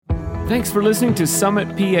Thanks for listening to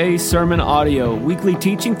Summit PA Sermon Audio, weekly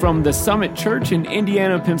teaching from the Summit Church in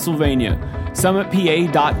Indiana, Pennsylvania.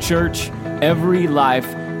 SummitPA.church, every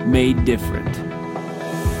life made different.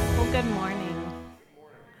 Well, good morning.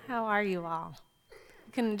 How are you all?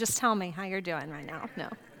 You can just tell me how you're doing right now.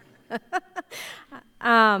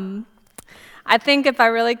 No. I think if I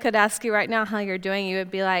really could ask you right now how you're doing, you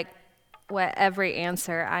would be like, what every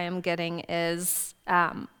answer I am getting is,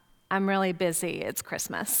 I'm really busy. It's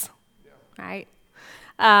Christmas. Right?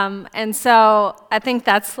 And so I think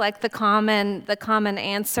that's like the common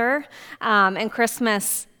answer. And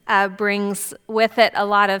Christmas brings with it a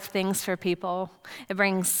lot of things for people. It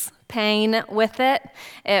brings pain with it.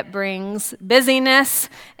 It brings busyness.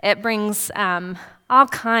 It brings all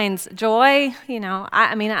kinds joy. You know,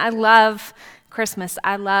 I love Christmas.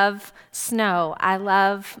 I love snow. I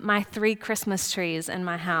love my 3 Christmas trees in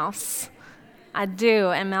my house. I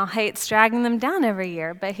do, and Mel hates dragging them down every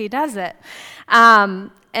year, but he does it.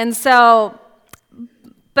 But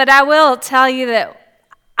I will tell you that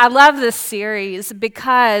I love this series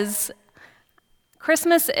because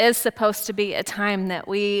Christmas is supposed to be a time that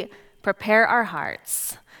we prepare our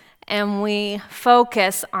hearts and we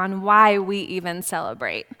focus on why we even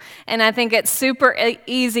celebrate. And I think it's super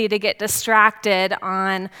easy to get distracted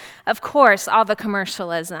on, of course, all the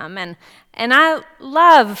commercialism. And I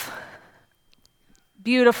love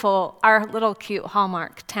beautiful, our little cute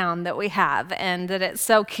Hallmark town that we have, and that it's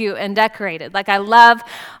so cute and decorated. Like, I love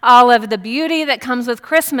all of the beauty that comes with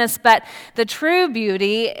Christmas, but the true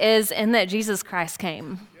beauty is in that Jesus Christ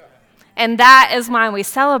came. And that is why we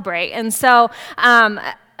celebrate. And so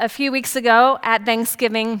a few weeks ago at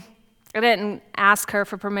Thanksgiving, I didn't ask her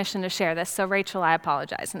for permission to share this, so Rachel, I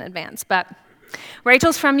apologize in advance. But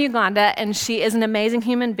Rachel's from Uganda, and she is an amazing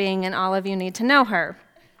human being, and all of you need to know her.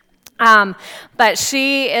 But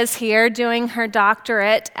she is here doing her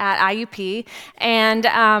doctorate at IUP, and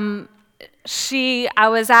I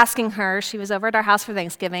was asking her, she was over at our house for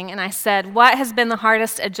Thanksgiving, and I said, what has been the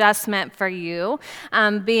hardest adjustment for you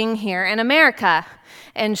being here in America?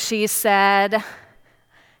 And she said,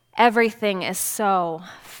 everything is so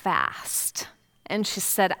fast. And she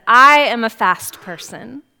said, I am a fast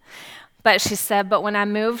person. But she said, but when I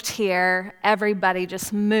moved here, everybody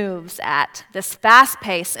just moves at this fast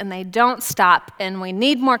pace, and they don't stop, and we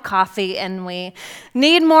need more coffee, and we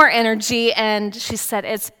need more energy. And she said,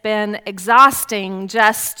 it's been exhausting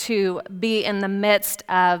just to be in the midst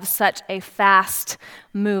of such a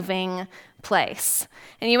fast-moving place.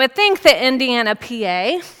 And you would think that Indiana,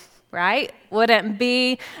 PA, right, wouldn't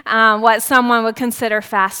be what someone would consider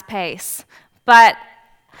fast-paced. But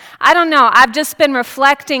I don't know, I've just been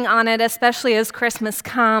reflecting on it, especially as Christmas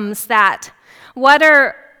comes, that what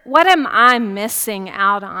am I missing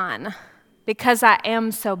out on because I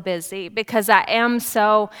am so busy, because I am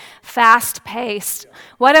so fast-paced?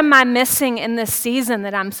 What am I missing in this season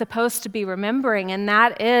that I'm supposed to be remembering? And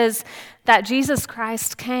that is that Jesus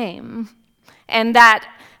Christ came, and that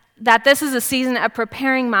this is a season of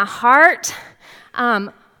preparing my heart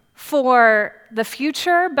for the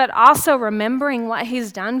future, but also remembering what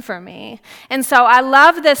he's done for me. And so I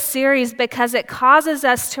love this series because it causes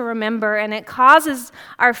us to remember, and it causes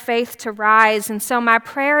our faith to rise. And so my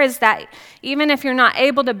prayer is that even if you're not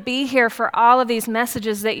able to be here for all of these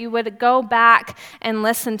messages, that you would go back and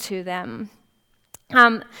listen to them.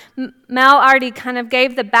 Mel already kind of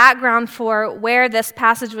gave the background for where this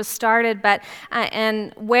passage was started, but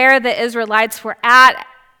and where the Israelites were at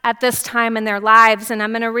this time in their lives. And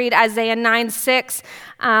I'm going to read Isaiah 9:6,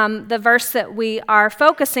 the verse that we are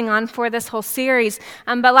focusing on for this whole series.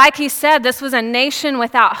 But like he said, this was a nation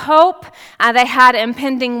without hope. They had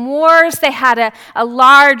impending wars. They had a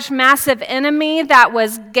large, massive enemy that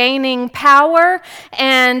was gaining power,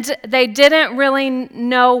 and they didn't really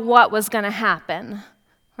know what was going to happen.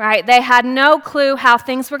 Right? They had no clue how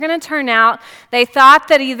things were going to turn out. They thought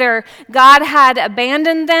that either God had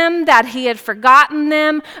abandoned them, that he had forgotten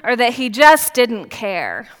them, or that he just didn't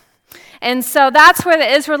care. And so that's where the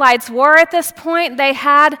Israelites were at this point. They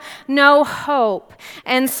had no hope.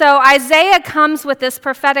 And so Isaiah comes with this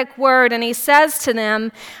prophetic word, and he says to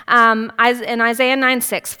them in Isaiah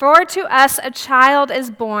 9:6, "For to us a child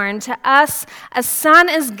is born, to us a son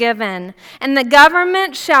is given, and the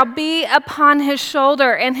government shall be upon his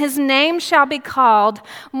shoulder, and his name shall be called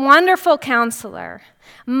Wonderful Counselor,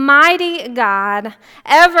 Mighty God,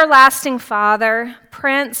 Everlasting Father,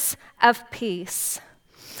 Prince of Peace."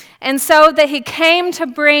 And so that he came to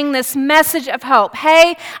bring this message of hope.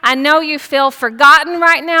 Hey, I know you feel forgotten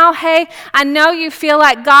right now. Hey, I know you feel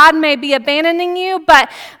like God may be abandoning you,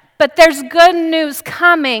 but But there's good news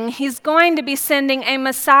coming. He's going to be sending a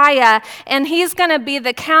Messiah, and he's going to be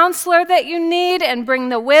the counselor that you need and bring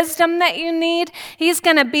the wisdom that you need. He's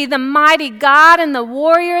going to be the mighty God and the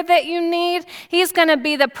warrior that you need. He's going to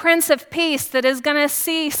be the Prince of Peace that is going to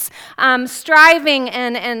cease striving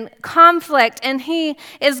and conflict, and he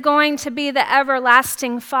is going to be the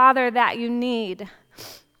everlasting Father that you need.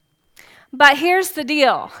 But here's the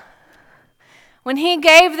deal. When he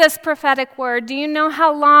gave this prophetic word, do you know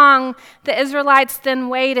how long the Israelites then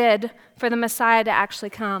waited for the Messiah to actually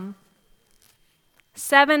come?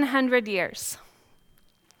 700 years.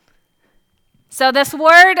 So this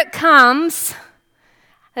word comes,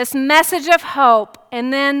 this message of hope,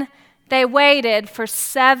 and then they waited for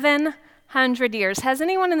 700 years. Has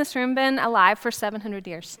anyone in this room been alive for 700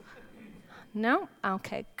 years? No?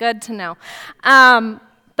 Okay, good to know.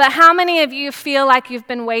 But how many of you feel like you've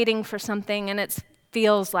been waiting for something and it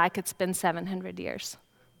feels like it's been 700 years?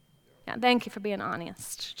 Yeah, thank you for being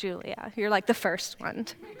honest, Julia. You're like the first one.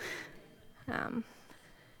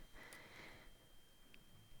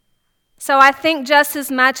 So I think just as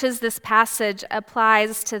much as this passage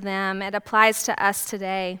applies to them, it applies to us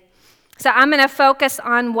today. So I'm going to focus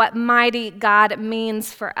on what mighty God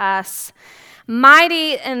means for us.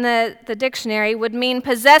 Mighty in the dictionary would mean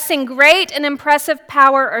possessing great and impressive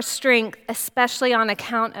power or strength, especially on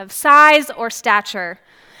account of size or stature.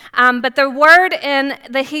 But the word in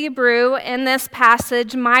the Hebrew in this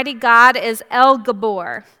passage, mighty God, is El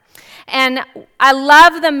Gabor. And I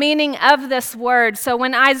love the meaning of this word. So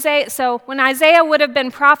when Isaiah would have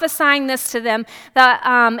been prophesying this to them,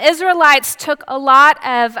 the Israelites took a lot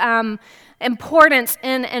of importance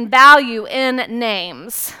and value in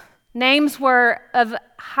names. Names were of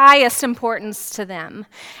highest importance to them.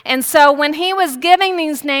 And so when he was giving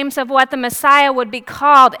these names of what the Messiah would be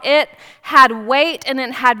called, it had weight and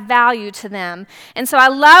it had value to them. And so I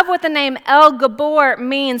love what the name El Gabor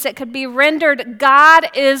means. It could be rendered God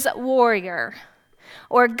is warrior,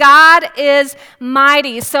 or God is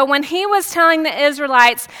mighty. So when he was telling the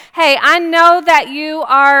Israelites, hey, I know that you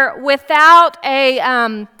are without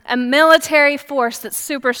a military force that's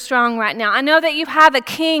super strong right now. I know that you have a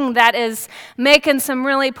king that is making some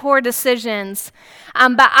really poor decisions,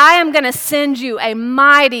 but I am going to send you a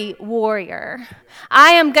mighty warrior. I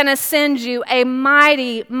am going to send you a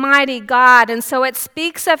mighty, mighty God. And so it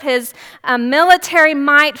speaks of his military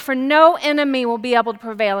might, for no enemy will be able to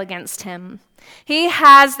prevail against him. He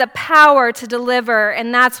has the power to deliver,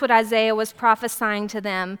 and that's what Isaiah was prophesying to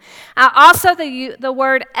them. Also, the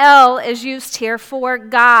word El is used here for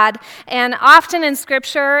God, and often in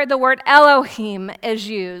Scripture, the word Elohim is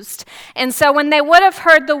used. And so when they would have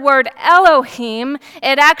heard the word Elohim,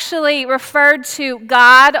 it actually referred to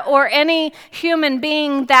God or any human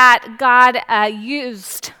being that God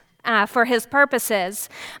used for his purposes.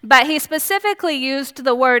 But he specifically used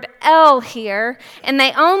the word El here, and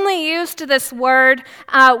they only used this word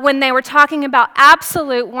when they were talking about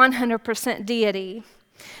absolute 100% deity.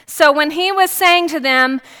 So when he was saying to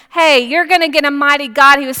them, hey, you're going to get a mighty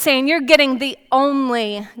God, he was saying, you're getting the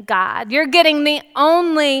only God. You're getting the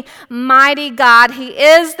only mighty God. He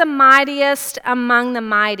is the mightiest among the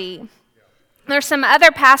mighty. There's some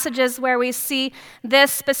other passages where we see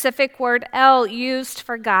this specific word El used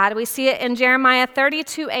for God. We see it in Jeremiah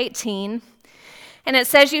 32:18. And it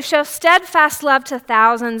says, you show steadfast love to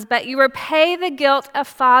thousands, but you repay the guilt of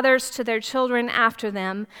fathers to their children after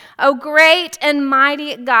them. O great and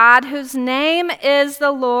mighty God, whose name is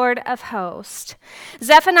the Lord of hosts.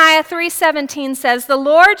 Zephaniah 3:17 says, the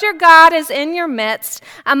Lord your God is in your midst,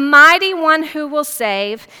 a mighty one who will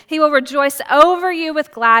save. He will rejoice over you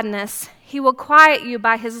with gladness. He will quiet you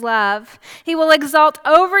by his love. He will exult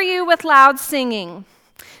over you with loud singing.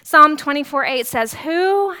 Psalm 24:8 says,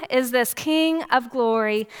 who is this King of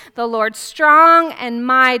glory? The Lord strong and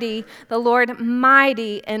mighty, the Lord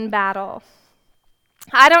mighty in battle.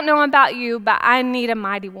 I don't know about you, but I need a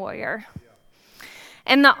mighty warrior.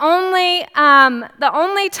 And the only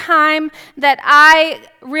time that I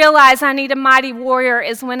realize I need a mighty warrior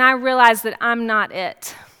is when I realize that I'm not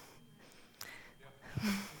it.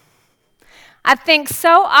 I think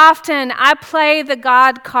so often I play the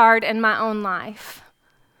God card in my own life.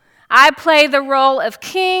 I play the role of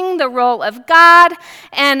king, the role of God,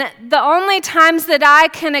 and the only times that I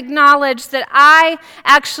can acknowledge that I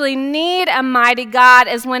actually need a mighty God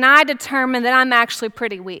is when I determine that I'm actually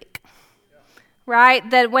pretty weak, right?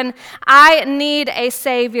 That when I need a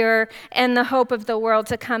Savior and the hope of the world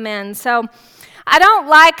to come in. So I don't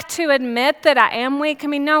like to admit that I am weak. I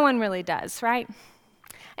mean, no one really does, right?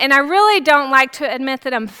 And I really don't like to admit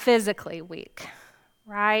that I'm physically weak.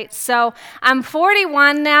 right? So I'm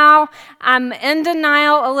 41 now. I'm in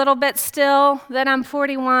denial a little bit still that I'm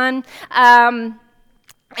 41.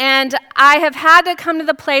 And I have had to come to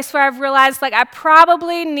the place where I've realized, like, I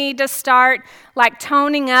probably need to start, like,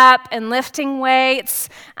 toning up and lifting weights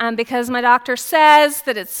because my doctor says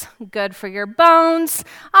that it's good for your bones,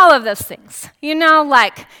 all of those things. You know,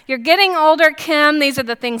 like, you're getting older, Kim. These are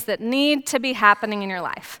the things that need to be happening in your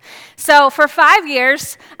life. So for 5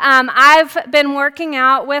 years, I've been working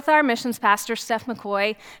out with our missions pastor, Steph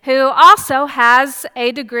McCoy, who also has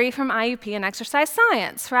a degree from IUP in exercise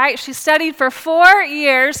science, right? She studied for 4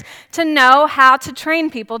 years to know how to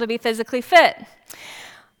train people to be physically fit.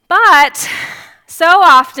 But so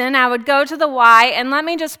often I would go to the Y, and let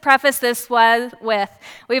me just preface this with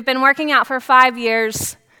we've been working out for 5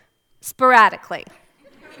 years sporadically.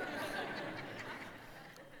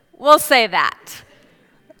 We'll say that.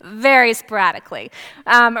 Very sporadically.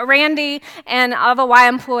 Randy and all the Y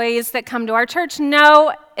employees that come to our church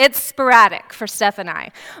know it's sporadic for Steph and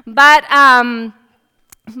I.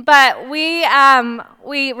 But we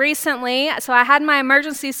recently, so I had my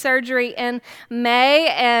emergency surgery in May,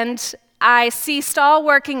 and I ceased all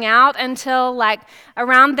working out until like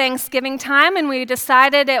around Thanksgiving time, and we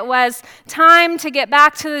decided it was time to get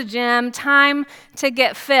back to the gym, time to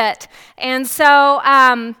get fit. And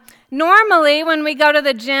so normally when we go to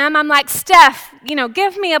the gym, I'm like, Steph,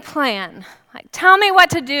 give me a plan. Like, tell me what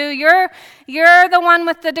to do. You're the one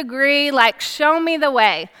with the degree. Like, show me the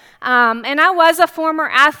way. And I was a former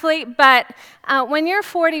athlete, but when you're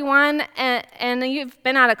 41 and you've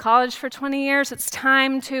been out of college for 20 years, it's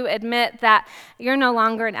time to admit that you're no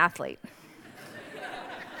longer an athlete.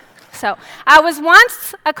 So I was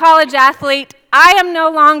once a college athlete. I am no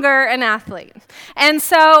longer an athlete. And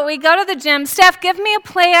so we go to the gym. Steph, give me a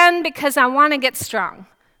plan because I want to get strong,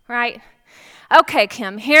 right? Okay,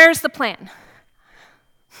 Kim, here's the plan.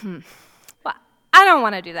 Well, I don't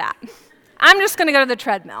want to do that. I'm just going to go to the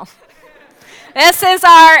treadmill. This is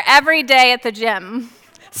our every day at the gym.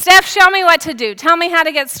 Steph, show me what to do. Tell me how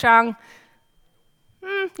to get strong.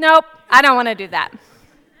 Nope, I don't want to do that.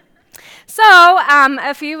 So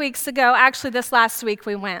a few weeks ago, actually this last week,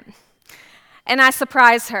 we went. And I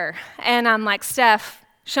surprised her. And I'm like, Steph,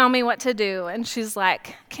 show me what to do. And she's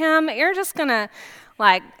like, Kim, you're just going to,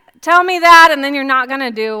 tell me that, and then you're not going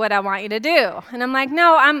to do what I want you to do. And I'm like,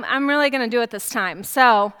 no, I'm really going to do it this time.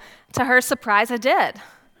 So to her surprise, I did.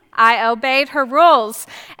 I obeyed her rules,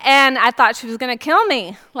 and I thought she was going to kill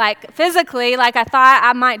me, physically, I thought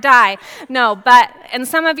I might die. No, and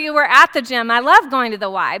some of you were at the gym. I love going to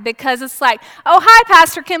the Y because it's like, oh, hi,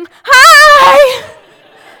 Pastor Kim. Hi!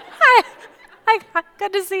 Hi,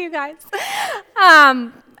 good to see you guys.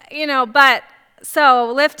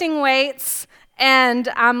 So lifting weights, and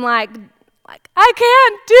I'm like, I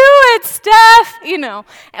can't do it, Steph,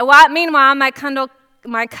 And meanwhile,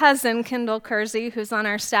 my cousin, Kendall Kersey, who's on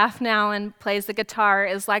our staff now and plays the guitar,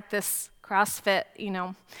 is like this CrossFit,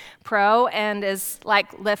 pro, and is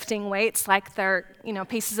lifting weights like they're,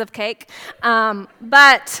 pieces of cake.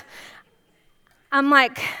 But I'm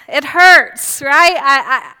like, it hurts,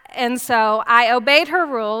 right? And so I obeyed her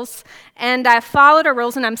rules, and I followed her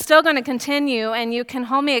rules, and I'm still going to continue, and you can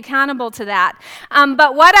hold me accountable to that.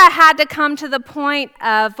 But what I had to come to the point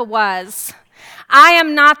of was, I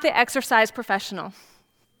am not the exercise professional.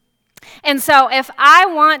 And so if I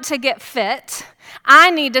want to get fit,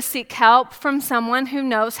 I need to seek help from someone who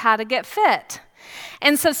knows how to get fit.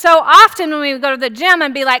 And so often when we go to the gym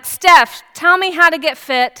and be like, Steph, tell me how to get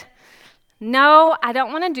fit. No, I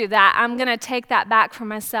don't want to do that. I'm going to take that back for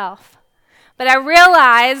myself. But I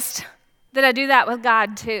realized that I do that with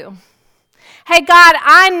God too. Hey, God,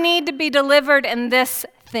 I need to be delivered in this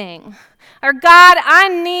thing. Or God, I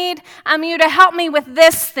need you to help me with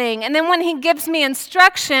this thing. And then when he gives me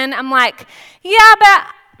instruction, I'm like, yeah, but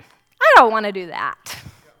I don't want to do that.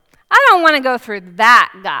 I don't want to go through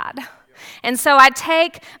that, God. And so I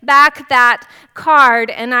take back that card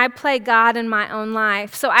and I play God in my own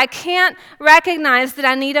life. So I can't recognize that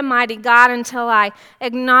I need a mighty God until I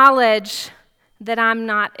acknowledge that I'm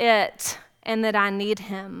not it and that I need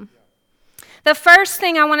him. The first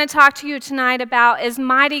thing I want to talk to you tonight about is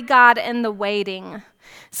mighty God and the waiting.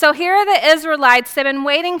 So here are the Israelites. They've been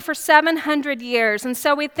waiting for 700 years. And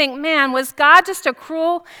so we think, man, was God just a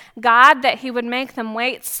cruel God that he would make them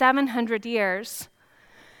wait 700 years?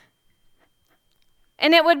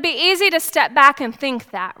 And it would be easy to step back and think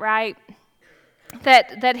that, right?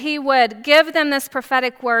 That he would give them this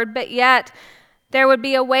prophetic word, but yet there would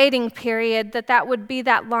be a waiting period that would be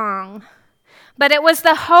that long. But it was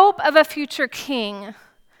the hope of a future king.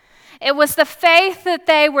 It was the faith that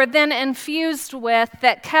they were then infused with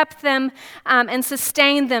that kept them and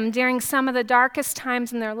sustained them during some of the darkest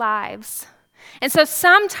times in their lives. And so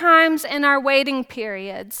sometimes in our waiting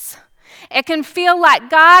periods, it can feel like,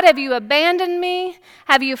 God, have you abandoned me?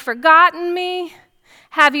 Have you forgotten me?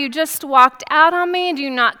 Have you just walked out on me? Do you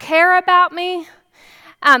not care about me?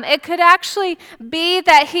 It could actually be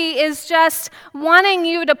that he is just wanting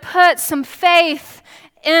you to put some faith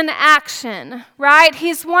in action, right?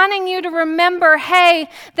 He's wanting you to remember, hey,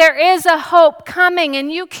 there is a hope coming,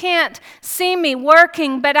 and you can't see me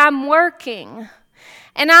working, but I'm working.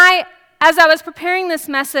 And as I was preparing this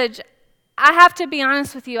message, I have to be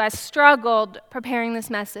honest with you, I struggled preparing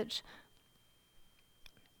this message.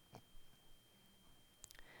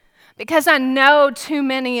 Because I know too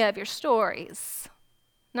many of your stories.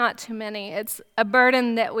 Not too many. It's a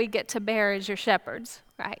burden that we get to bear as your shepherds,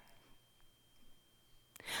 right?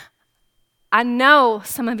 I know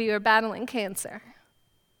some of you are battling cancer.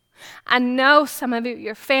 I know some of you,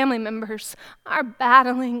 your family members, are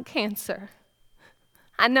battling cancer.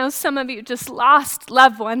 I know some of you just lost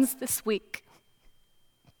loved ones this week.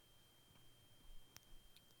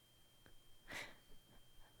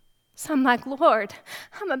 So I'm like, Lord,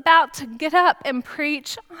 I'm about to get up and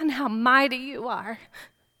preach on how mighty you are.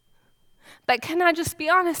 But can I just be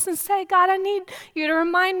honest and say, God, I need you to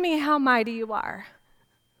remind me how mighty you are.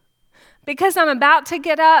 Because I'm about to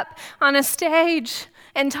get up on a stage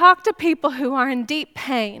and talk to people who are in deep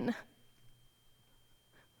pain.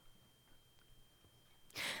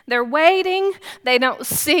 They're waiting. They don't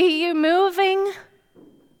see you moving.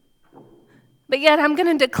 But yet I'm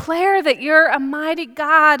going to declare that you're a mighty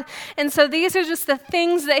God. And so these are just the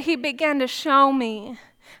things that he began to show me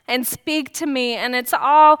and speak to me. And it's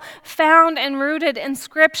all found and rooted in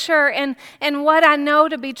Scripture and what I know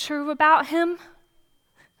to be true about him.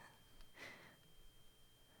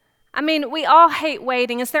 I mean, we all hate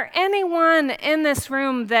waiting. Is there anyone in this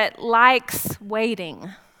room that likes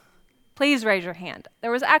waiting? Please raise your hand.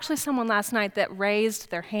 There was actually someone last night that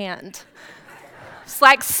raised their hand. It's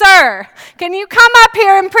like, sir, can you come up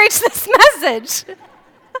here and preach this message?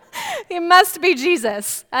 He must be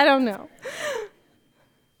Jesus. I don't know.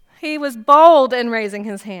 He was bold in raising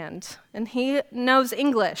his hand, and he knows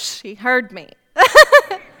English. He heard me.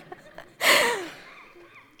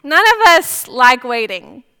 None of us like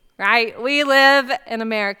waiting, right? We live in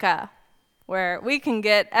America where we can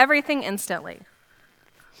get everything instantly,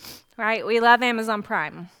 right? We love Amazon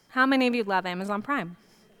Prime. How many of you love Amazon Prime?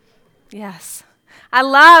 Yes. I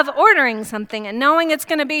love ordering something and knowing it's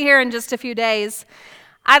going to be here in just a few days.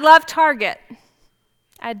 I love Target.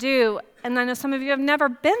 I do. And I know some of you have never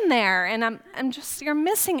been there, and you're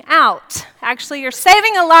missing out. Actually, you're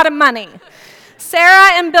saving a lot of money.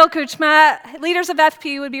 Sarah and Bill Kuchma, leaders of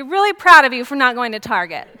FP, would be really proud of you for not going to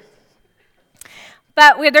Target.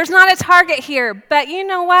 But there's not a Target here. But you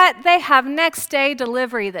know what? They have next day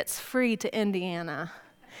delivery that's free to Indiana.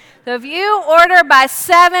 So if you order by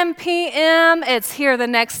 7 p.m., it's here the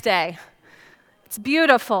next day. It's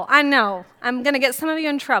beautiful. I know. I'm going to get some of you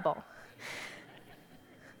in trouble.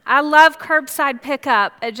 I love curbside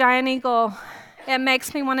pickup at Giant Eagle. It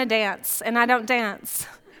makes me want to dance, and I don't dance.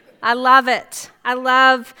 I love it. I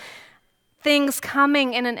love things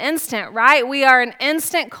coming in an instant, right? We are an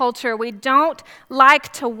instant culture. We don't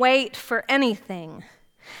like to wait for anything.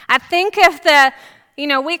 I think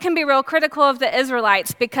we can be real critical of the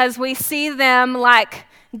Israelites because we see them like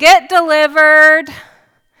get delivered,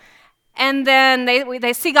 and then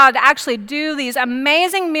they see God actually do these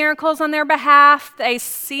amazing miracles on their behalf. They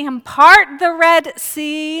see him part the Red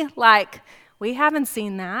Sea, like we haven't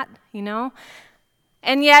seen that,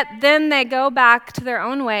 And yet then they go back to their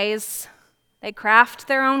own ways. They craft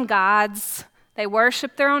their own gods. They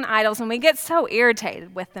worship their own idols, and we get so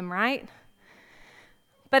irritated with them, right?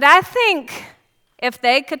 But I think if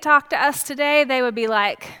they could talk to us today, they would be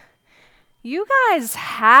like, you guys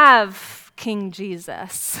have King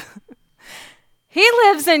Jesus. He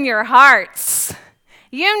lives in your hearts.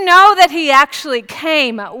 You know that he actually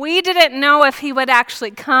came. We didn't know if he would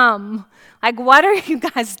actually come. Like, what are you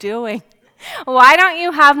guys doing? Why don't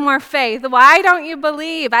you have more faith? Why don't you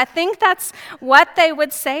believe? I think that's what they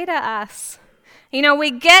would say to us.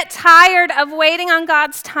 We get tired of waiting on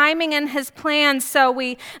God's timing and his plans, so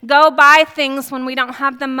we go buy things when we don't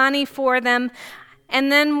have the money for them,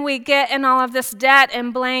 and then we get in all of this debt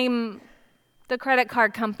and blame the credit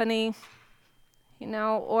card company,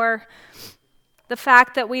 or the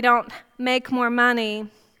fact that we don't make more money.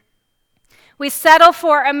 We settle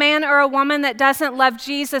for a man or a woman that doesn't love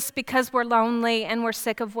Jesus because we're lonely and we're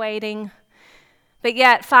sick of waiting. But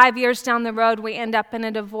yet, 5 years down the road, we end up in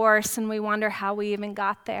a divorce and we wonder how we even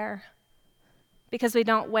got there. because we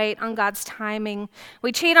don't wait on God's timing.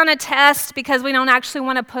 We cheat on a test because we don't actually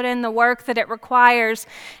want to put in the work that it requires,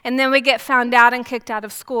 and then we get found out and kicked out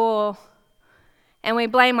of school, and we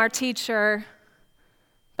blame our teacher,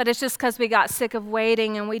 but it's just because we got sick of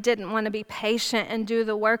waiting and we didn't want to be patient and do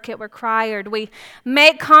the work it required. We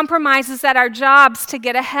make compromises at our jobs to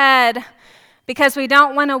get ahead because we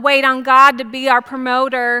don't want to wait on God to be our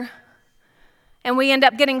promoter, and we end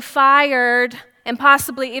up getting fired and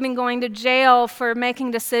possibly even going to jail for making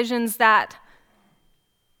decisions that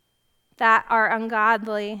are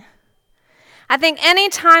ungodly. I think any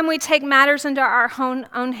time we take matters into our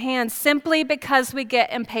own hands simply because we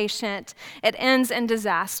get impatient, it ends in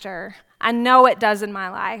disaster. I know it does in my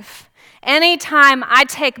life. Anytime I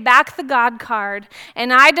take back the God card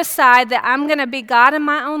and I decide that I'm going to be God in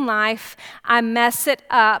my own life, I mess it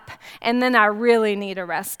up, and then I really need a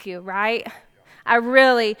rescue, right? I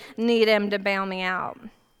really need him to bail me out.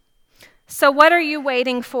 So what are you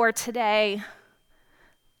waiting for today?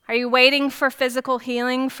 Are you waiting for physical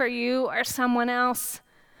healing for you or someone else?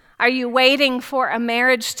 Are you waiting for a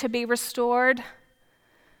marriage to be restored?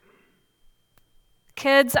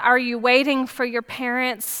 Kids, are you waiting for your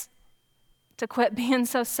parents to quit being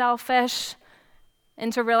so selfish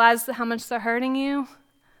and to realize how much they're hurting you?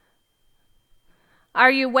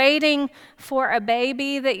 Are you waiting for a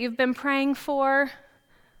baby that you've been praying for?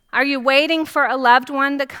 Are you waiting for a loved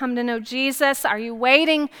one to come to know Jesus? Are you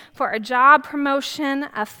waiting for a job promotion,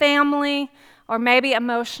 a family, or maybe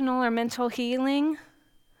emotional or mental healing?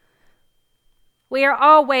 We are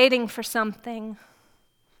all waiting for something.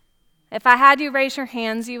 If I had you raise your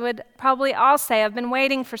hands, you would probably all say, I've been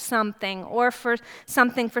waiting for something, or for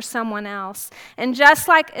something for someone else. And just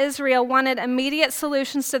like Israel wanted immediate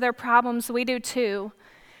solutions to their problems, we do too.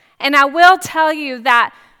 And I will tell you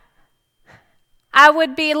that I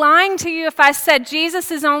would be lying to you if I said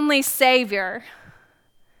Jesus is only Savior.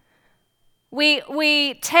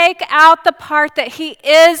 We take out the part that he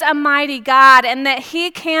is a mighty God and that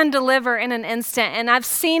he can deliver in an instant, and I've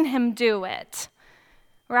seen him do it.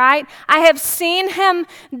 Right? I have seen him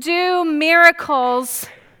do miracles,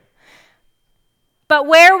 but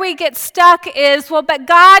where we get stuck is, well, but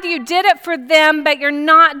God, you did it for them, but you're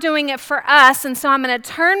not doing it for us, and so I'm going to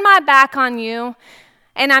turn my back on you,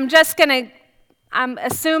 and I'm just going to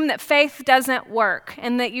assume that faith doesn't work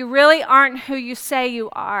and that you really aren't who you say you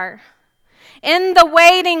are. In the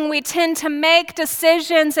waiting, we tend to make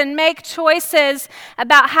decisions and make choices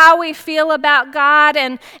about how we feel about God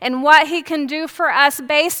and what he can do for us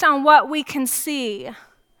based on what we can see.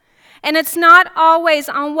 And it's not always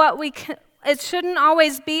on what we can, it shouldn't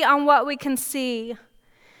always be on what we can see.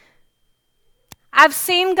 I've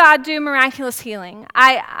seen God do miraculous healing.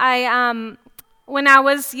 When I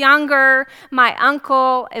was younger, my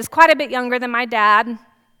uncle is quite a bit younger than my dad.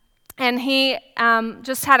 And he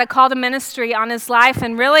just had a call to ministry on his life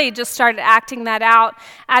and really just started acting that out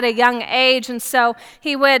at a young age. And so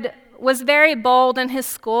he was very bold in his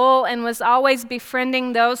school and was always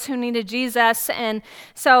befriending those who needed Jesus. And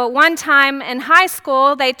so one time in high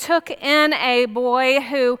school, they took in a boy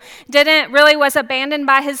who was abandoned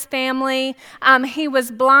by his family. He was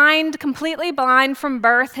blind, completely blind from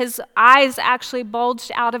birth. His eyes actually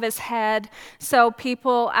bulged out of his head, so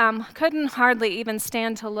people couldn't hardly even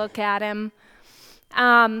stand to look at him.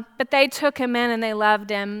 But they took him in and they loved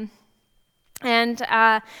him. And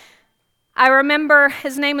I remember,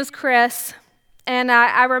 his name was Chris, and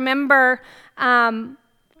I remember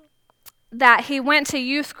that he went to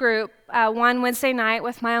youth group one Wednesday night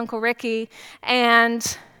with my Uncle Ricky,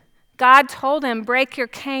 and God told him, break your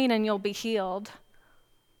cane and you'll be healed.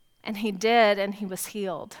 And he did, and he was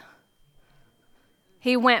healed.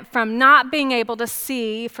 He went from not being able to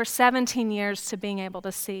see for 17 years to being able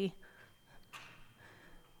to see.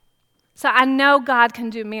 So I know God can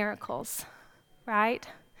do miracles, right?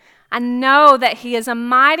 I know that he is a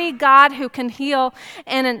mighty God who can heal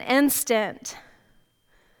in an instant.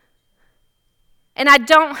 And I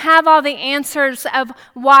don't have all the answers of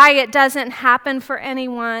why it doesn't happen for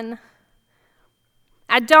anyone.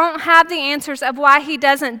 I don't have the answers of why he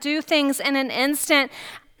doesn't do things in an instant.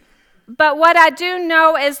 But what I do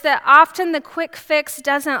know is that often the quick fix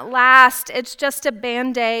doesn't last. It's just a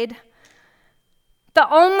Band-Aid.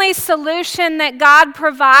 The only solution that God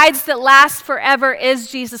provides that lasts forever is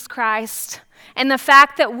Jesus Christ. And the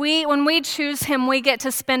fact that when we choose him, we get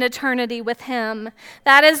to spend eternity with him.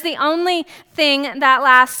 That is the only thing that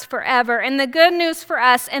lasts forever. And the good news for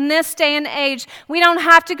us in this day and age, we don't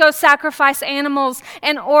have to go sacrifice animals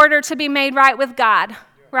in order to be made right with God.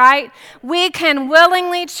 right? We can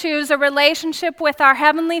willingly choose a relationship with our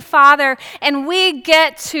Heavenly Father, and we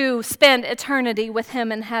get to spend eternity with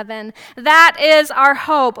Him in heaven. That is our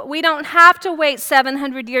hope. We don't have to wait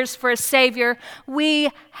 700 years for a Savior. We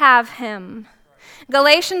have Him.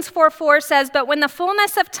 Galatians 4:4 says, "But when the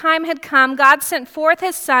fullness of time had come, God sent forth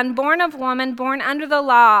His Son, born of woman, born under the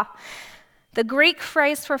law." The Greek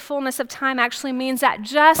phrase for fullness of time actually means at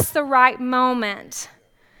just the right moment.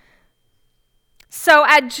 So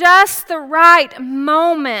at just the right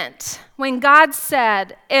moment, when God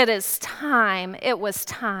said, "It is time," it was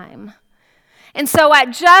time. And so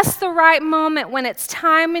at just the right moment, when it's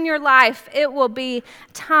time in your life, it will be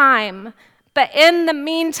time. But in the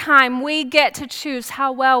meantime, we get to choose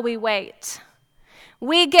how well we wait.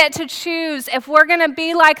 We get to choose if we're going to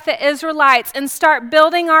be like the Israelites and start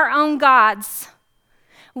building our own gods.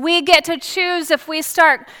 We get to choose if we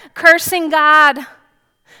start cursing God.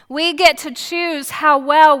 We get to choose how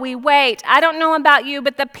well we wait. I don't know about you,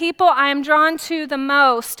 but the people I am drawn to the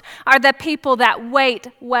most are the people that wait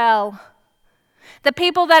well. The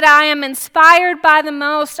people that I am inspired by the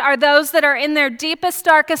most are those that are in their deepest,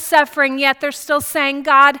 darkest suffering, yet they're still saying,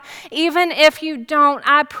 "God, even if you don't,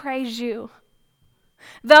 I praise you."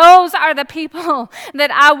 Those are the people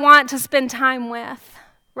that I want to spend time with,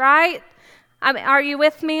 right? Are you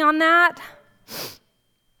with me on that?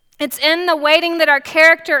 It's in the waiting that our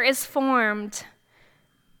character is formed.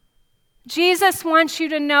 Jesus wants you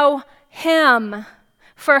to know Him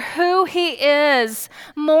for who He is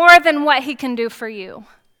more than what He can do for you.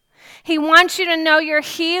 He wants you to know your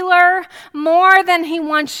healer more than He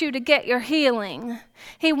wants you to get your healing.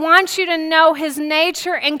 He wants you to know His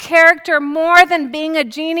nature and character more than being a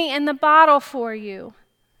genie in the bottle for you.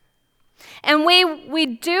 And we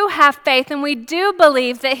do have faith, and we do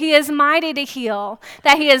believe that He is mighty to heal,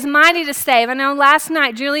 that He is mighty to save. I know last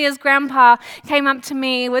night Julia's grandpa came up to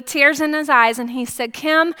me with tears in his eyes, and he said,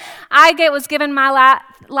 "Kim, I was given my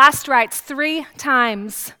last rites 3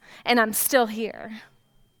 times, and I'm still here."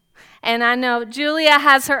 And I know Julia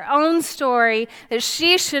has her own story that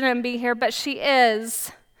she shouldn't be here, but she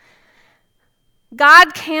is.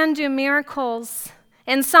 God can do miracles.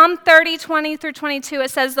 In Psalm 30:20-22, it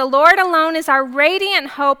says, "The Lord alone is our radiant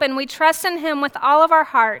hope, and we trust in Him with all of our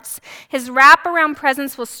hearts. His wraparound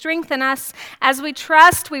presence will strengthen us. As we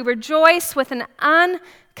trust, we rejoice with an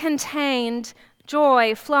uncontained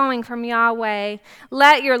joy flowing from Yahweh.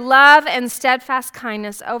 Let your love and steadfast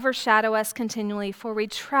kindness overshadow us continually, for we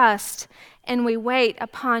trust and we wait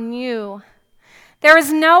upon you." There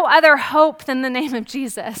is no other hope than the name of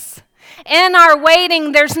Jesus. In our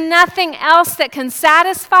waiting, there's nothing else that can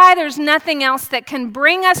satisfy. There's nothing else that can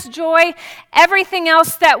bring us joy. Everything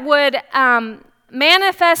else that would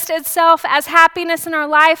manifest itself as happiness in our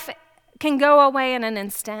life can go away in an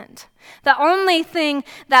instant. The only thing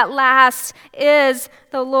that lasts is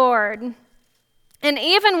the Lord. And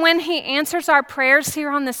even when He answers our prayers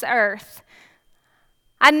here on this earth,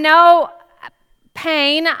 I know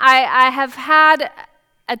pain. I have had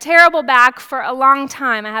a terrible back for a long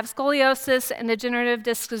time. I have scoliosis and degenerative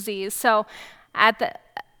disc disease. So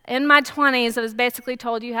in my 20s, I was basically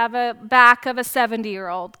told, "You have a back of a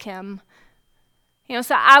 70-year-old, Kim."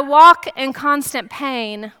 So I walk in constant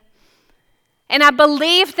pain. And I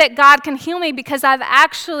believe that God can heal me because I've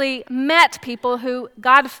actually met people who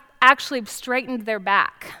God actually straightened their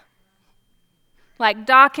back. Like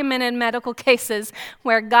documented medical cases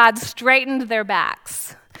where God straightened their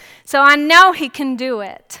backs. So I know He can do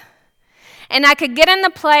it. And I could get in the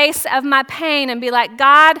place of my pain and be like,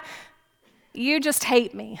 "God, you just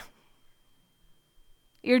hate me.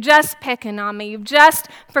 You're just picking on me. You've just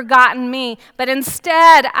forgotten me." But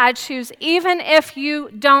instead, I choose, even if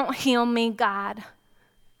you don't heal me, God,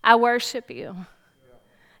 I worship you.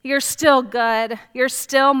 You're still good. You're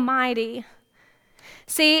still mighty.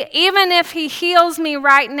 See, even if He heals me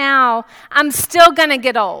right now, I'm still going to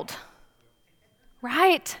get old.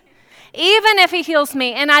 Right? Even if He heals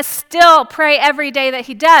me, and I still pray every day that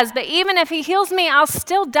He does, but even if He heals me, I'll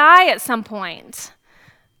still die at some point.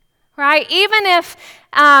 Right? Even if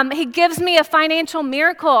He gives me a financial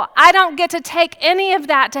miracle, I don't get to take any of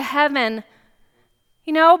that to heaven.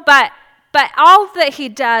 But all that He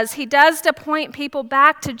does to point people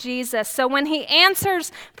back to Jesus. So when He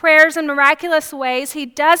answers prayers in miraculous ways, He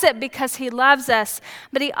does it because He loves us,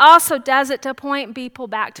 but He also does it to point people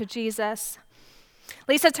back to Jesus.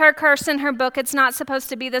 Lisa TerKeurst, in her book, It's Not Supposed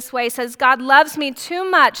to Be This Way, says, "God loves me too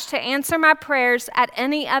much to answer my prayers at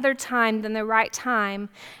any other time than the right time,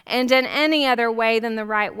 and in any other way than the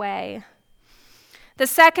right way." The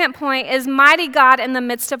second point is mighty God in the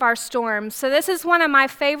midst of our storms. So this is one of my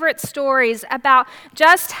favorite stories about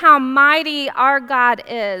just how mighty our God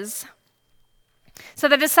is. So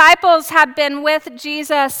the disciples have been with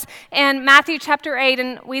Jesus in Matthew chapter 8,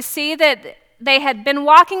 and we see that they had been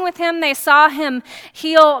walking with him. They saw him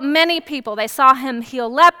heal many people. They saw him heal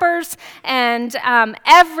lepers and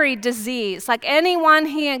every disease. Like anyone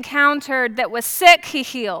he encountered that was sick, he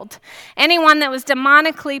healed. Anyone that was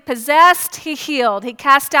demonically possessed, he healed. He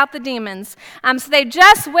cast out the demons. So they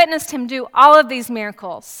just witnessed him do all of these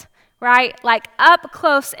miracles, right? Like up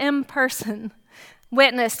close in person.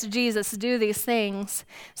 Witnessed Jesus do these things.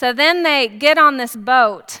 So then they get on this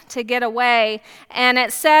boat to get away, and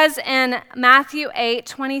it says in Matthew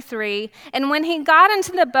 8:23, and when he got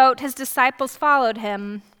into the boat, his disciples followed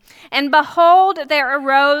him. And behold, there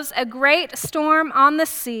arose a great storm on the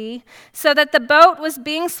sea, so that the boat was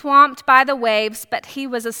being swamped by the waves, but he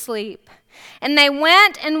was asleep. And they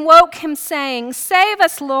went and woke him, saying, "Save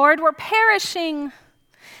us, Lord, we're perishing."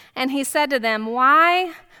 And he said to them,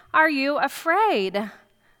 "Why are you afraid,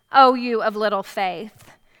 O you of little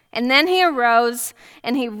faith?" And then he arose,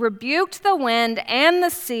 and he rebuked the wind and the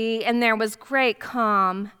sea, and there was great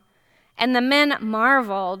calm. And the men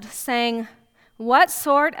marveled, saying, "What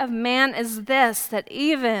sort of man is this, that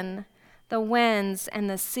even the winds and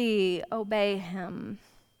the sea obey him?"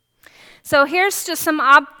 So here's just some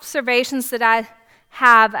observations that I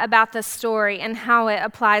have about this story and how it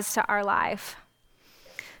applies to our life.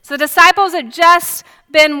 So the disciples had just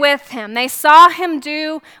been with him. They saw him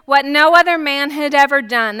do what no other man had ever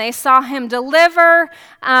done. They saw him deliver,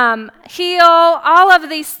 heal, all of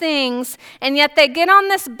these things, and yet they get on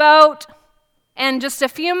this boat, and just a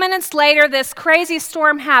few minutes later, this crazy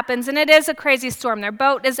storm happens, and it is a crazy storm. Their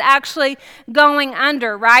boat is actually going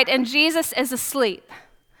under, right? And Jesus is asleep.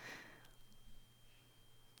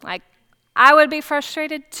 Like, I would be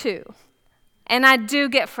frustrated too. And I do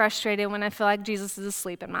get frustrated when I feel like Jesus is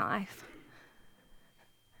asleep in my life.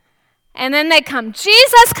 And then they come,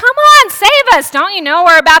 "Jesus, come on, save us. Don't you know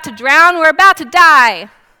we're about to drown? We're about to die."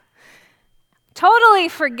 Totally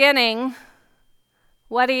forgetting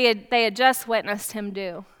what they had just witnessed him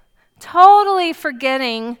do. Totally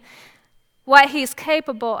forgetting what he's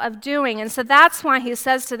capable of doing. And so that's why he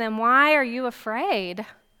says to them, "Why are you afraid?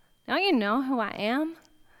 Don't you know who I am?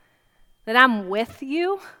 That I'm with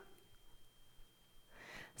you?"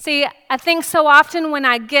 See, I think so often when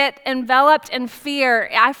I get enveloped in fear,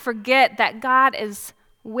 I forget that God is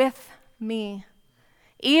with me.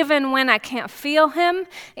 Even when I can't feel him,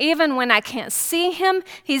 even when I can't see him,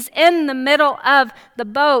 he's in the middle of the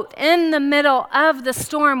boat, in the middle of the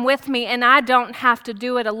storm with me, and I don't have to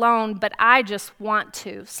do it alone, but I just want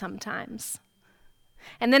to sometimes.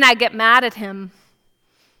 And then I get mad at him.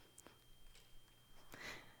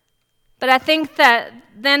 But I think that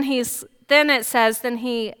then it says, then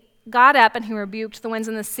he got up and he rebuked the winds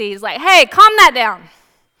and the seas. Like, "Hey, calm that down.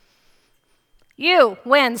 You,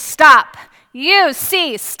 wind, stop. You,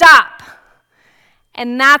 sea, stop."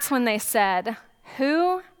 And that's when they said,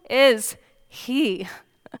 "Who is he?"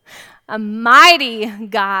 A mighty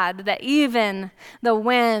God that even the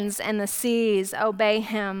winds and the seas obey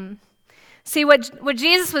him. See, what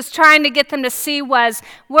Jesus was trying to get them to see was,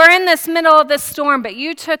 we're in this middle of this storm, but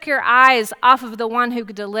you took your eyes off of the one who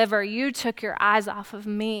could deliver. You took your eyes off of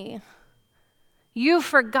me. You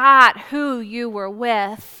forgot who you were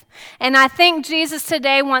with. And I think Jesus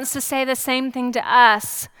today wants to say the same thing to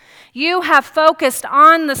us. You have focused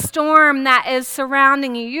on the storm that is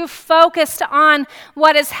surrounding you. You've focused on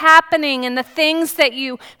what is happening and the things that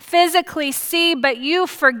you physically see, but you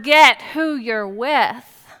forget who you're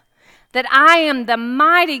with. That I am the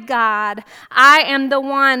mighty God. I am the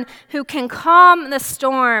one who can calm the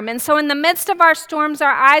storm. And so in the midst of our storms,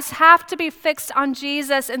 our eyes have to be fixed on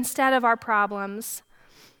Jesus instead of our problems.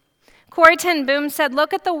 Corrie ten Boom said,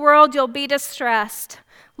 "Look at the world, you'll be distressed.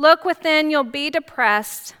 Look within, you'll be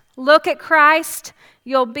depressed. Look at Christ,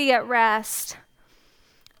 you'll be at rest."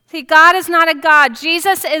 See, God is not a God.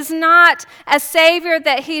 Jesus is not a Savior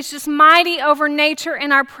that he's just mighty over nature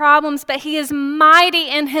and our problems, but he is mighty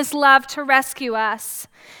in his love to rescue us.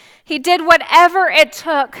 He did whatever it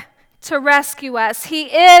took to rescue us.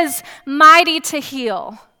 He is mighty to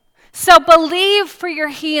heal. So believe for your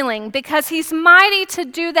healing because he's mighty to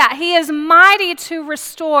do that. He is mighty to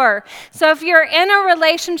restore. So if you're in a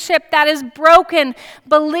relationship that is broken,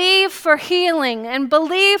 believe for healing and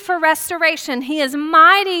believe for restoration. He is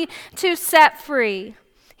mighty to set free.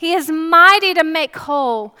 He is mighty to make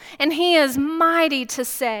whole, and he is mighty to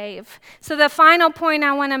save. So the final point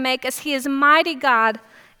I want to make is he is mighty God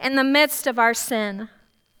in the midst of our sin.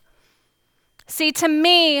 See, to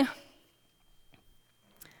me,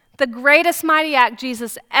 the greatest mighty act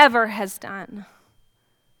Jesus ever has done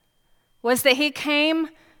was that he came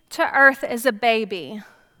to earth as a baby.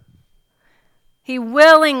 He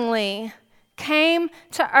willingly came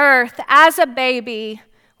to earth as a baby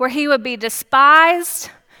where he would be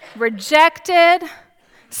despised, rejected,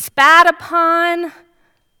 spat upon,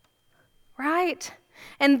 right?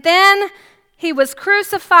 And then he was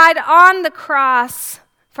crucified on the cross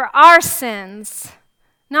for our sins,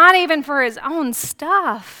 not even for his own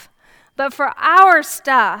stuff, but for our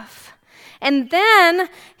stuff. And then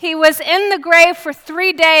he was in the grave for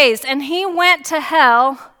 3 days, and he went to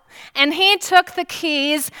hell, and he took the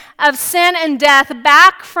keys of sin and death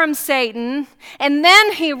back from Satan, and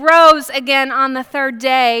then he rose again on the 3rd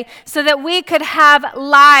day so that we could have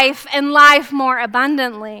life and life more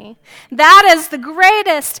abundantly. That is the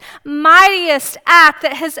greatest, mightiest act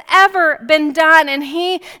that has ever been done, and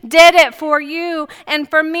he did it for you and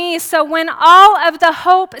for me. So when all of the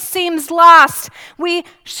hope seems lost, we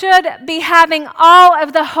should be having all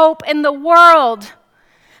of the hope in the world,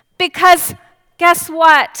 because guess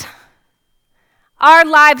what? Our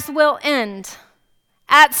lives will end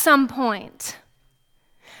at some point.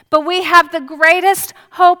 But we have the greatest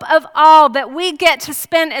hope of all, that we get to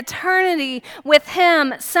spend eternity with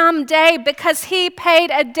him someday, because he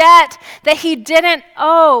paid a debt that he didn't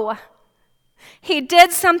owe. He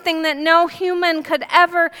did something that no human could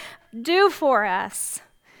ever do for us.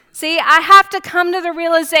 See, I have to come to the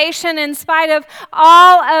realization, in spite of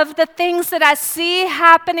all of the things that I see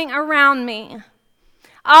happening around me,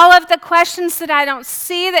 all of the questions that I don't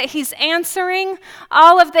see that he's answering,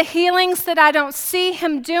 all of the healings that I don't see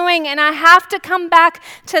him doing, and I have to come back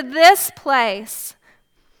to this place.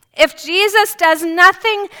 If Jesus does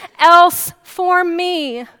nothing else for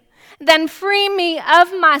me than free me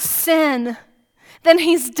of my sin, then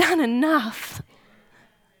he's done enough.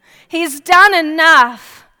 He's done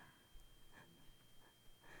enough.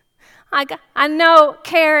 I know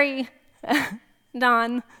Carrie,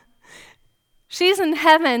 Dawn, she's in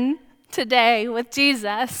heaven today with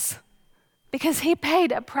Jesus because he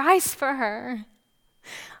paid a price for her.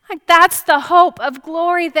 That's the hope of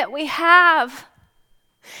glory that we have.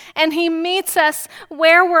 And he meets us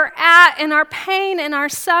where we're at in our pain and our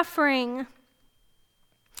suffering.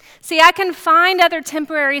 See, I can find other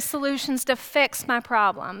temporary solutions to fix my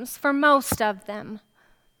problems, for most of them.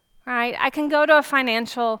 Right? I can go to a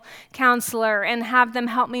financial counselor and have them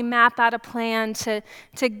help me map out a plan to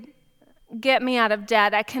get me out of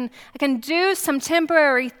debt. I can do some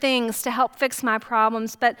temporary things to help fix my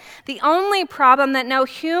problems, but the only problem that no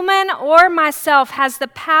human or myself has the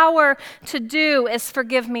power to do is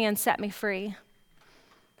forgive me and set me free.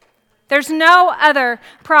 There's no other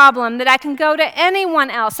problem that I can go to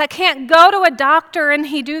anyone else. I can't go to a doctor and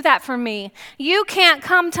he do that for me. You can't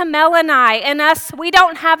come to Mel and I, and us, we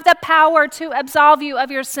don't have the power to absolve you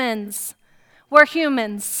of your sins. We're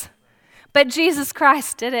humans. But Jesus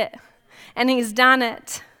Christ did it. And he's done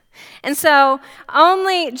it. And so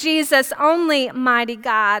only Jesus, only mighty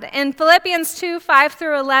God. In Philippians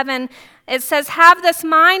 2:5-11, it says, "Have this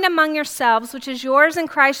mind among yourselves, which is yours in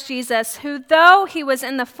Christ Jesus, who though he was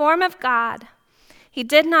in the form of God, he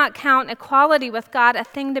did not count equality with God a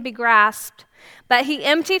thing to be grasped, but he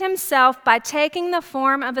emptied himself by taking the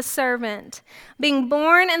form of a servant, being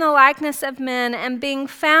born in the likeness of men, and being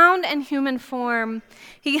found in human form.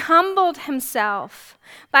 He humbled himself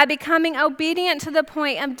by becoming obedient to the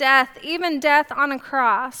point of death, even death on a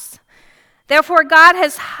cross. Therefore God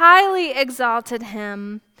has highly exalted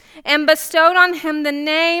him and bestowed on him the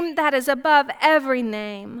name that is above every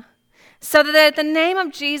name, so that at the name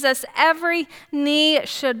of Jesus every knee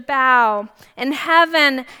should bow, in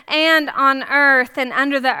heaven and on earth and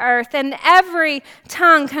under the earth, and every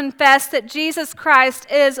tongue confess that Jesus Christ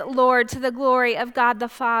is Lord, to the glory of God the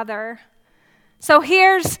Father." So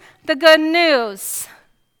here's the good news.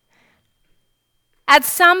 At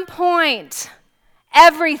some point,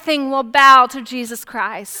 everything will bow to Jesus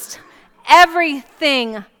Christ.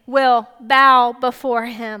 Everything will bow before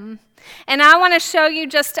him. And I want to show you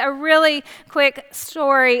just a really quick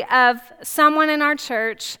story of someone in our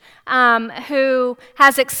church who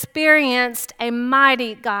has experienced a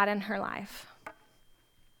mighty God in her life.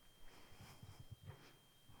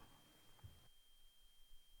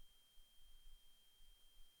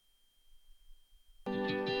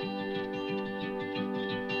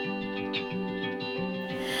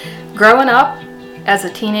 Growing up as a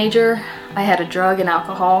teenager, I had a drug and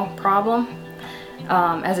alcohol problem.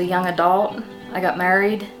 As a young adult, I got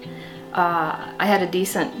married. I had a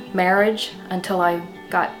decent marriage until I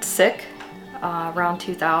got sick around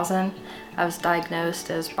 2000. I was diagnosed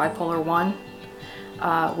as bipolar 1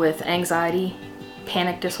 with anxiety,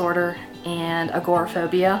 panic disorder and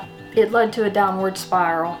agoraphobia. It led to a downward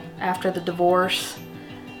spiral. After the divorce,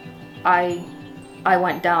 I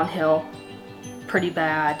went downhill pretty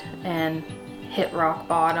bad and hit rock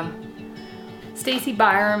bottom. Stacy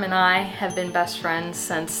Byram and I have been best friends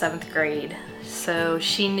since 7th grade, so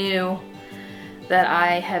she knew that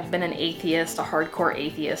I have been an atheist, a hardcore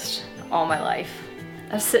atheist, all my life.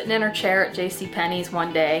 I was sitting in her chair at JCPenney's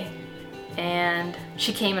one day, and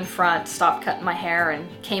she came in front, stopped cutting my hair, and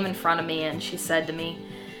came in front of me, and she said to me,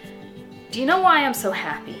 "Do you know why I'm so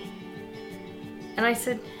happy?" And I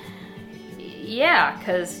said, "Yeah,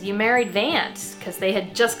 because you married Vance," because they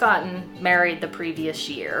had just gotten married the previous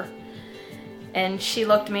year. And she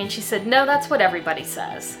looked at me and she said, "No, that's what everybody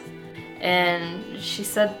says." And she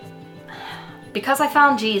said, "Because I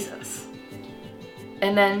found Jesus."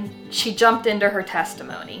 And then she jumped into her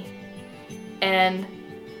testimony. And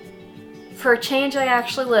for a change, I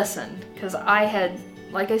actually listened, because I had,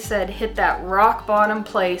 like I said, hit that rock bottom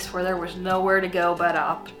place where there was nowhere to go but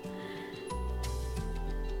up.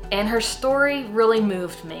 And her story really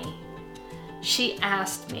moved me. She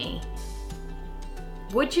asked me,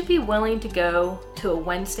 "Would you be willing to go to a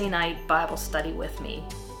Wednesday night Bible study with me?"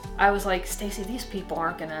 I was like, "Stacy, these people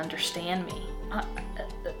aren't going to understand me.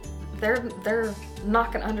 They're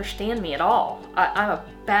not going to understand me at all. I'm a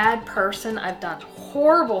bad person. I've done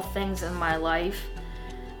horrible things in my life.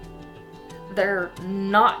 They're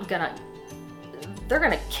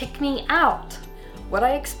gonna kick me out." What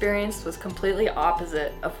I experienced was completely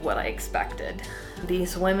opposite of what I expected.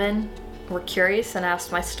 These women were curious and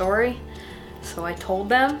asked my story, so I told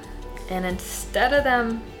them, and instead of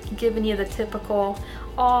them giving you the typical,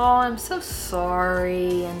 "Oh, I'm so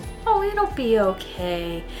sorry," and "Oh, it'll be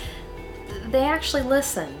okay," they actually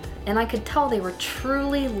listened, and I could tell they were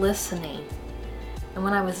truly listening. And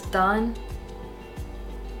when I was done,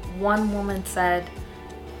 one woman said,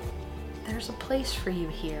 "There's a place for you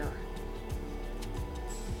here."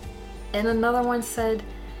 And another one said,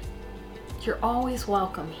 "You're always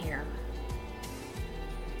welcome here."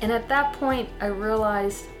 And at that point, I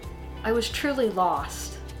realized I was truly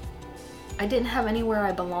lost. I didn't have anywhere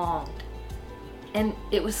I belonged. And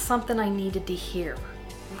it was something I needed to hear,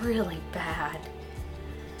 really bad.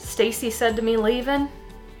 Stacy said to me leaving,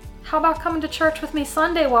 "How about coming to church with me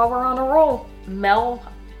Sunday while we're on a roll?" Mel,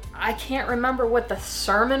 I can't remember what the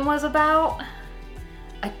sermon was about.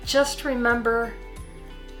 I just remember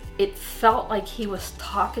it felt like he was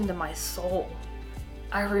talking to my soul.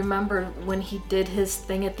 I remember when he did his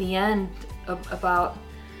thing at the end about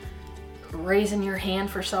raising your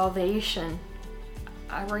hand for salvation.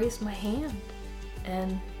 I raised my hand,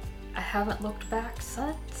 and I haven't looked back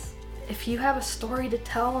since. If you have a story to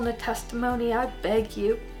tell and a testimony, I beg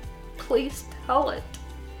you, please tell it.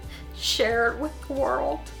 Share it with the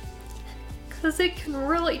world, because it can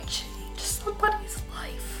really change somebody's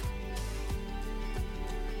life.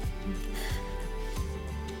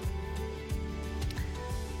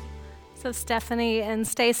 So Stephanie and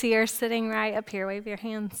Stacy are sitting right up here. Wave your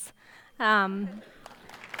hands.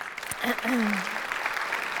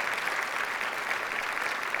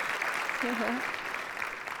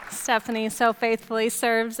 Stephanie so faithfully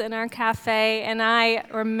serves in our cafe, and I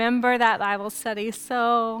remember that Bible study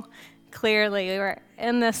so clearly. We were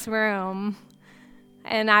in this room,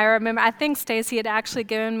 and I think Stacy had actually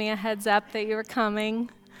given me a heads up that you were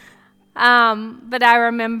coming. But I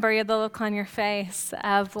remember the look on your face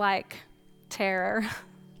of terror,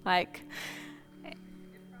 like,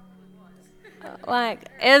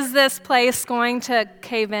 is this place going to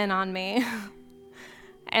cave in on me?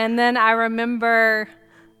 And then I remember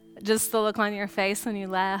just the look on your face when you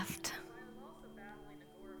left. I'm also battling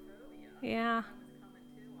agoraphobia. Yeah. Coming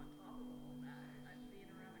too on top of all that. Being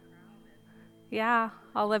around a crowd. Yeah,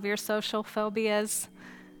 all of your social phobias.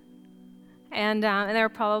 And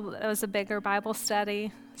it was a bigger Bible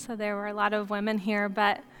study, so there were a lot of women here.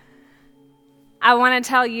 But I want to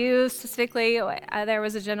tell you specifically, there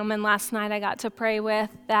was a gentleman last night I got to pray with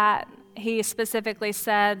that he specifically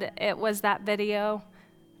said it was that video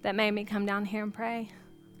that made me come down here and pray.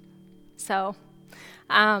 So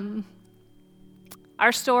our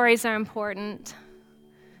stories are important.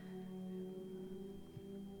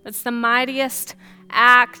 It's the mightiest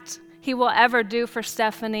act he will ever do for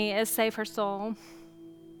Stephanie is save her soul.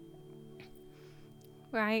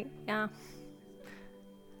 Right? Yeah.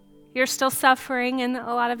 You're still suffering in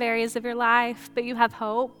a lot of areas of your life, but you have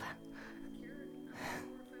hope.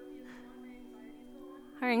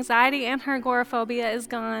 Her anxiety and her agoraphobia is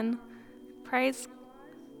gone. Praise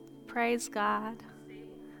God.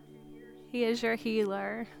 He is your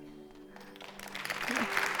healer.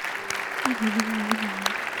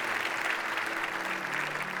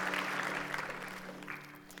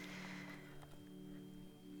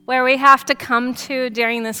 where we have to come to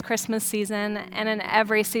during this Christmas season and in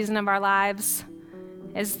every season of our lives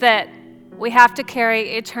is that we have to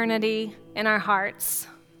carry eternity in our hearts.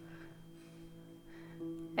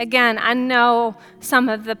 Again, I know some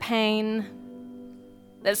of the pain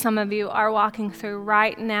that some of you are walking through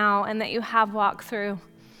right now and that you have walked through.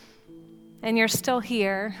 And you're still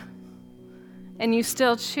here. And you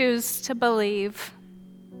still choose to believe.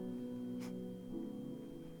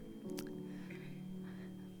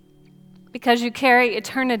 Because you carry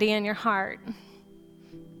eternity in your heart.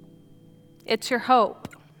 It's your hope.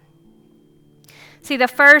 See, the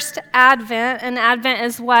first Advent, and Advent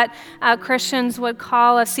is what Christians would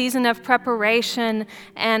call a season of preparation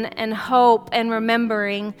and hope and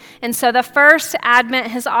remembering. And so the first Advent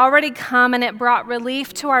has already come, and it brought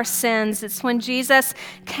relief to our sins. It's when Jesus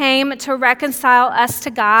came to reconcile us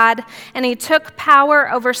to God, and he took power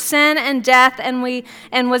over sin and death, and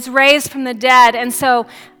was raised from the dead. And so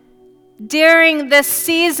during this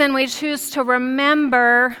season, we choose to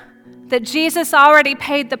remember that Jesus already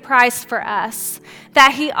paid the price for us,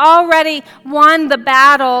 that he already won the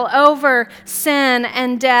battle over sin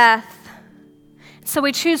and death. So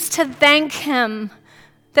we choose to thank him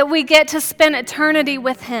that we get to spend eternity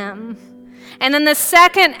with him. And then the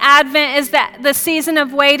second Advent is the season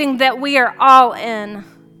of waiting that we are all in.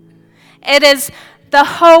 It is the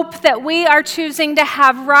hope that we are choosing to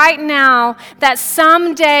have right now that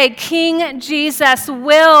someday King Jesus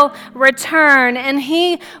will return and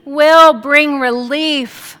he will bring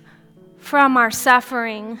relief from our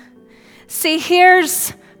suffering. See,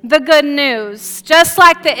 here's the good news. Just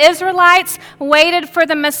like the Israelites waited for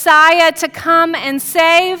the Messiah to come and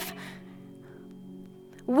save,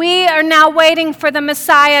 we are now waiting for the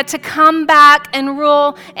Messiah to come back and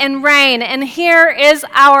rule and reign. And here is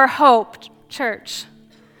our hope, church.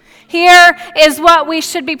 Here is what we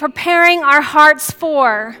should be preparing our hearts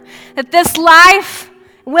for, that this life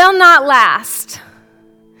will not last.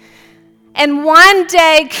 And one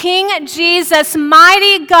day, King Jesus,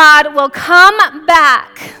 mighty God, will come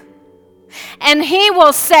back, and he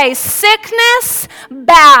will say, sickness,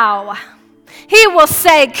 bow. He will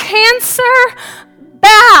say, cancer,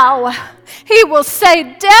 bow. He will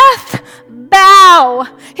say, death,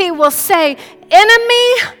 bow. He will say,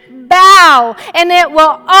 enemy, bow, and it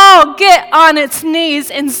will all get on its knees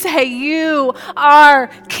and say, you are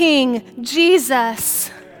King Jesus.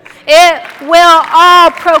 It will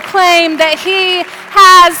all proclaim that he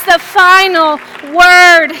has the final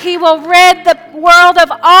word. He will rid the world of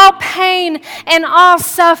all pain and all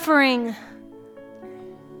suffering.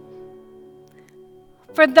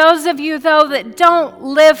 For those of you, though, that don't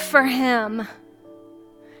live for him,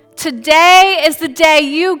 today is the day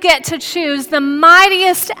you get to choose the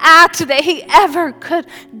mightiest act that he ever could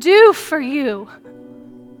do for you.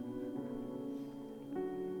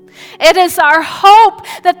 It is our hope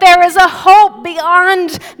that there is a hope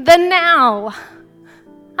beyond the now.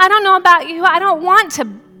 I don't know about you. I don't want to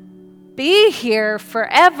be here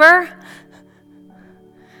forever.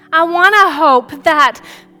 I want to hope that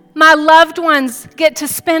my loved ones get to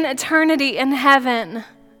spend eternity in heaven.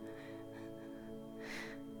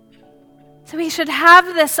 So we should have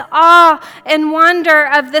this awe and wonder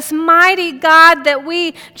of this mighty God that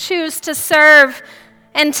we choose to serve.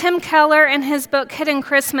 And Tim Keller, in his book, Hidden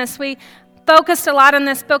Christmas, we focused a lot on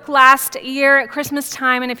this book last year at Christmas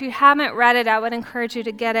time. And if you haven't read it, I would encourage you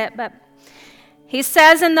to get it. But he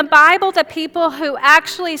says in the Bible, the people who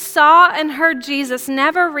actually saw and heard Jesus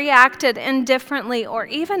never reacted indifferently or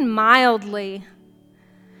even mildly.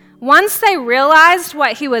 Once they realized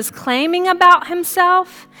what he was claiming about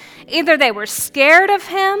himself, either they were scared of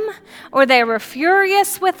him, or they were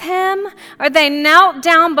furious with him, or they knelt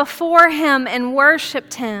down before him and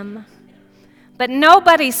worshiped him. But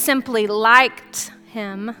nobody simply liked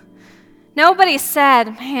him. Nobody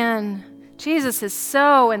said, man, Jesus is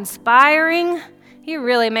so inspiring. He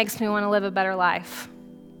really makes me want to live a better life.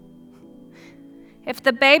 If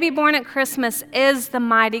the baby born at Christmas is the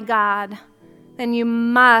mighty God, then you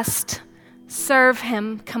must serve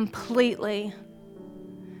him completely.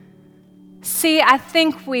 See, I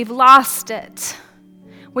think we've lost it.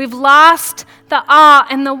 We've lost the awe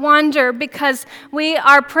and the wonder because we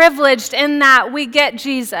are privileged in that we get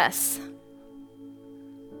Jesus.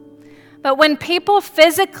 But when people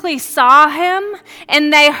physically saw him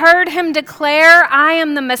and they heard him declare, I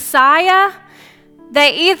am the Messiah,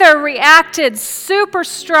 they either reacted super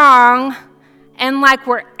strong and like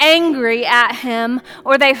were angry at him,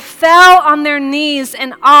 or they fell on their knees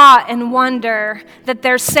in awe and wonder that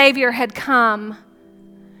their Savior had come.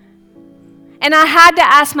 And I had to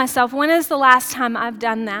ask myself, when is the last time I've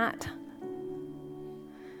done that?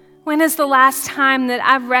 When is the last time that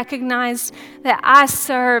I've recognized that I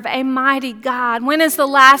serve a mighty God? When is the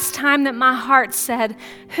last time that my heart said,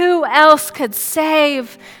 who else could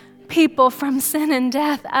save people from sin and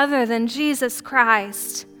death other than Jesus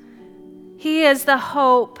Christ? He is the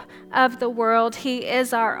hope of the world. He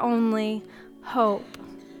is our only hope.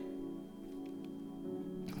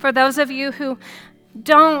 For those of you who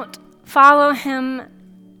don't follow him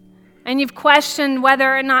and you've questioned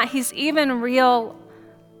whether or not he's even real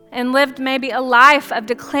and lived maybe a life of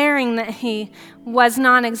declaring that he was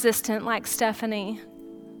non-existent like Stephanie,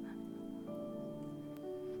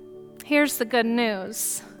 here's the good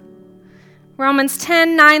news. Romans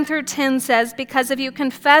 10:9-10 says, because if you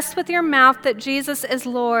confess with your mouth that Jesus is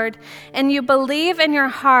Lord and you believe in your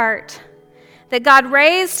heart that God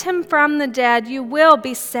raised him from the dead, you will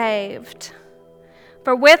be saved.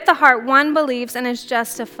 For with the heart one believes and is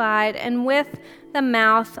justified, and with the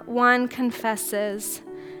mouth one confesses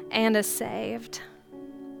and is saved.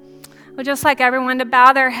 Well, just like everyone to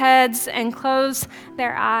bow their heads and close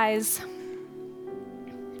their eyes.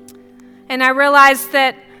 And I realize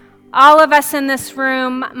that all of us in this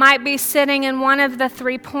room might be sitting in one of the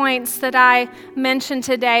 3 points that I mentioned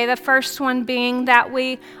today. The first one being that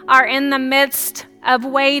we are in the midst of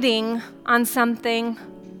waiting on something.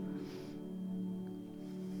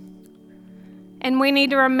 And we need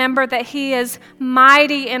to remember that he is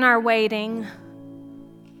mighty in our waiting.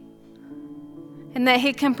 And that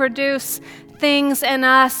he can produce things in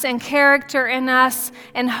us and character in us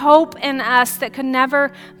and hope in us that could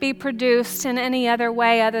never be produced in any other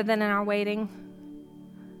way other than in our waiting.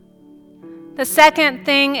 The second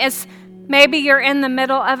thing is maybe you're in the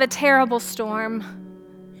middle of a terrible storm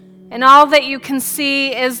and all that you can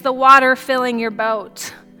see is the water filling your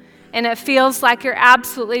boat. And it feels like you're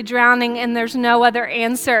absolutely drowning and there's no other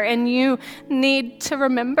answer. And you need to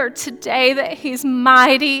remember today that he's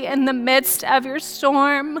mighty in the midst of your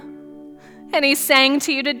storm. And he's saying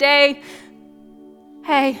to you today,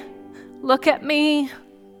 hey, look at me.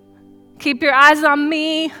 Keep your eyes on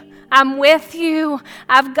me. I'm with you.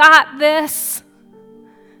 I've got this.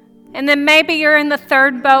 And then maybe you're in the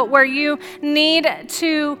third boat where you need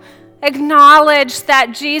to acknowledge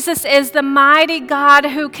that Jesus is the mighty God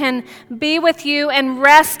who can be with you and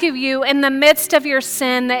rescue you in the midst of your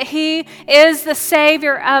sin, that he is the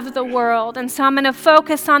Savior of the world. And so I'm going to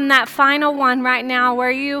focus on that final one right now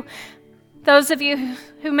where those of you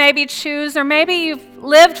who maybe choose, or maybe you've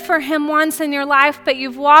lived for him once in your life, but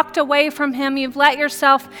you've walked away from him, you've let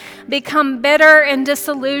yourself become bitter and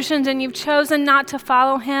disillusioned, and you've chosen not to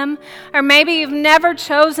follow him. Or maybe you've never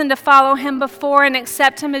chosen to follow him before and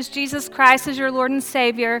accept him as Jesus Christ as your Lord and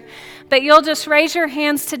Savior, but you'll just raise your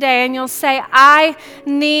hands today and you'll say, I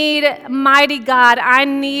need mighty God. I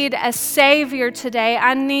need a Savior today.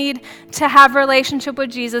 I need to have a relationship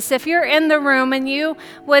with Jesus. If you're in the room and you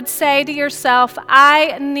would say to yourself, I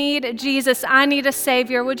need Jesus, I need a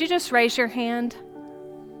Savior, would you just raise your hand?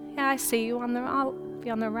 Yeah, I see you on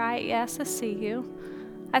the right. Yes, I see you.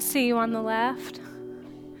 I see you on the left.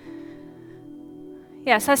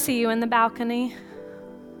 Yes, I see you in the balcony.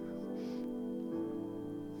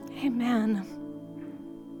 Amen.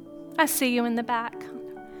 I see you in the back.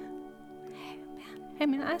 Amen.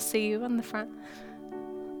 Amen. I see you in the front.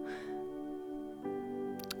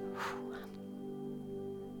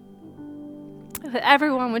 If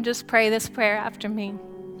everyone would just pray this prayer after me.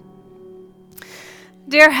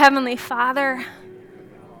 Dear Heavenly Father,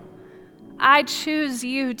 I choose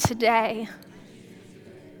you today.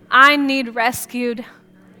 I need rescued.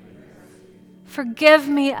 Forgive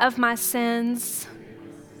me of my sins.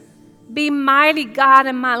 Be mighty God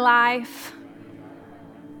in my life.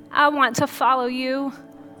 I want to follow you.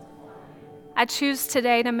 I choose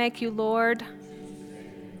today to make you Lord.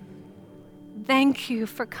 Thank you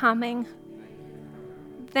for coming.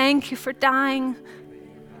 Thank you for dying.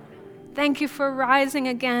 Thank you for rising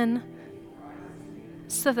again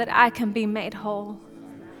so that I can be made whole.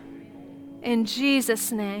 In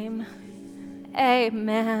Jesus' name,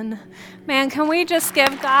 amen. Man, can we just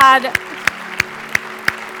give God...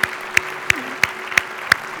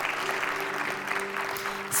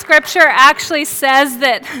 Scripture actually says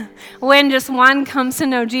that when just one comes to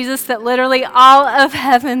know Jesus, that literally all of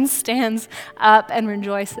heaven stands up and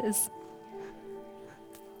rejoices.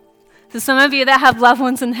 So some of you that have loved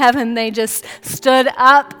ones in heaven, they just stood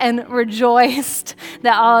up and rejoiced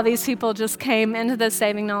that all of these people just came into the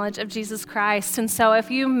saving knowledge of Jesus Christ. And so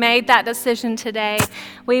if you made that decision today,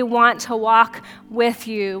 we want to walk with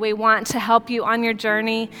you. We want to help you on your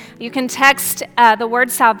journey. You can text the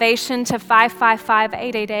word salvation to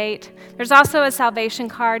 555-888. There's also a salvation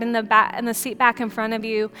card in the seat back in front of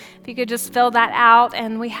you. If you could just fill that out,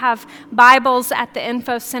 and we have Bibles at the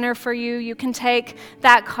info center for you. You can take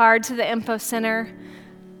that card to the info center,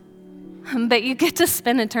 but you get to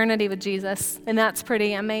spend eternity with Jesus, and that's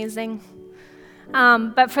pretty amazing.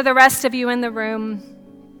 But for the rest of you in the room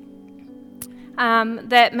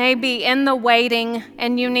that may be in the waiting,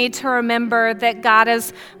 and you need to remember that God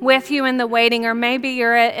is with you in the waiting, or maybe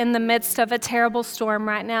you're in the midst of a terrible storm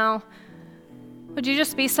right now, would you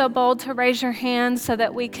just be so bold to raise your hand so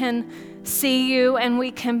that we can see you and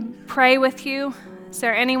we can pray with you? Is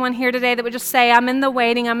there anyone here today that would just say, I'm in the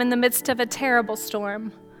waiting, I'm in the midst of a terrible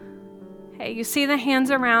storm? Okay, you see the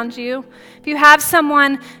hands around you. If you have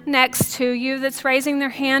someone next to you that's raising their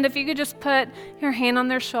hand, if you could just put your hand on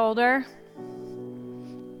their shoulder.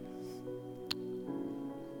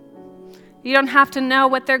 You don't have to know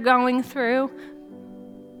what they're going through,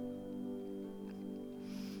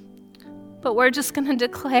 but we're just going to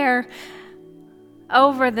declare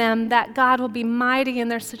over them that God will be mighty in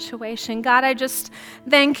their situation. God, I just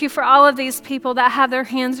thank you for all of these people that have their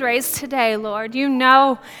hands raised today, Lord. You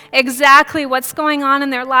know exactly what's going on in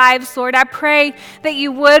their lives, Lord. I pray that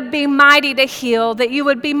you would be mighty to heal, that you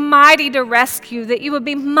would be mighty to rescue, that you would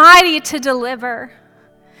be mighty to deliver.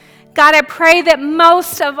 God, I pray that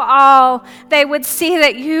most of all, they would see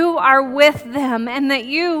that you are with them and that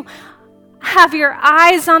you have your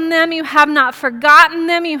eyes on them. You have not forgotten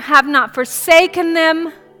them. You have not forsaken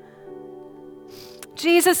them.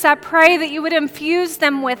 Jesus, I pray that you would infuse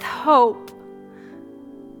them with hope.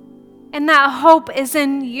 And that hope is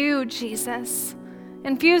in you, Jesus.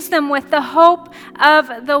 Infuse them with the hope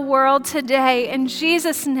of the world today in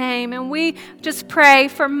Jesus' name. And we just pray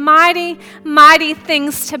for mighty, mighty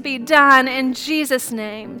things to be done in Jesus'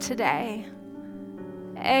 name today.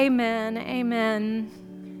 Amen. Amen.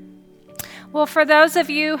 Well, for those of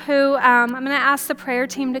you who, I'm going to ask the prayer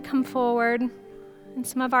team to come forward and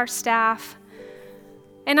some of our staff.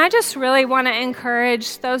 And I just really want to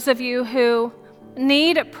encourage those of you who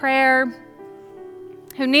need prayer,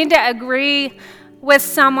 who need to agree with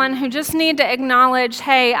someone, who just need to acknowledge,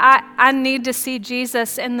 hey, I need to see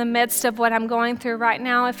Jesus in the midst of what I'm going through right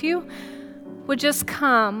now. If you would just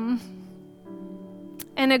come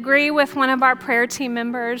and agree with one of our prayer team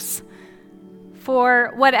members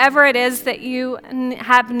for whatever it is that you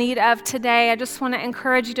have need of today, I just want to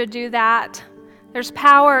encourage you to do that. There's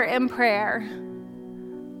power in prayer.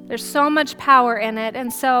 There's so much power in it.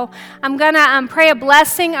 And so I'm going to pray a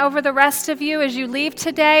blessing over the rest of you as you leave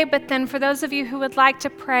today. But then for those of you who would like to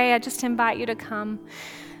pray, I just invite you to come.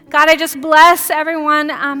 God, I just bless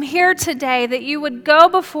everyone here today, that you would go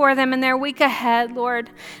before them in their week ahead, Lord,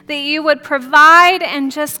 that you would provide,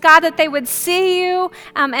 and just, God, that they would see you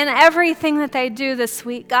in everything that they do this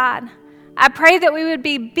week, God. I pray that we would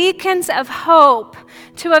be beacons of hope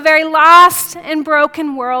to a very lost and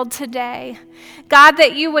broken world today. God,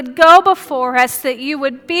 that you would go before us, that you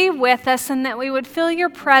would be with us, and that we would feel your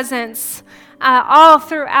presence all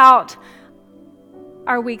throughout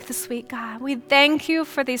our week this week, God. We thank you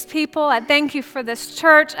for these people. I thank you for this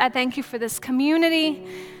church. I thank you for this community.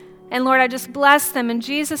 And Lord, I just bless them in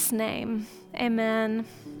Jesus' name. Amen.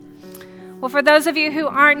 Well, for those of you who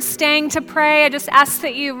aren't staying to pray, I just ask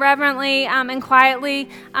that you reverently and quietly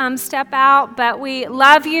step out. But we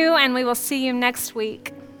love you, and we will see you next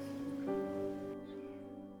week.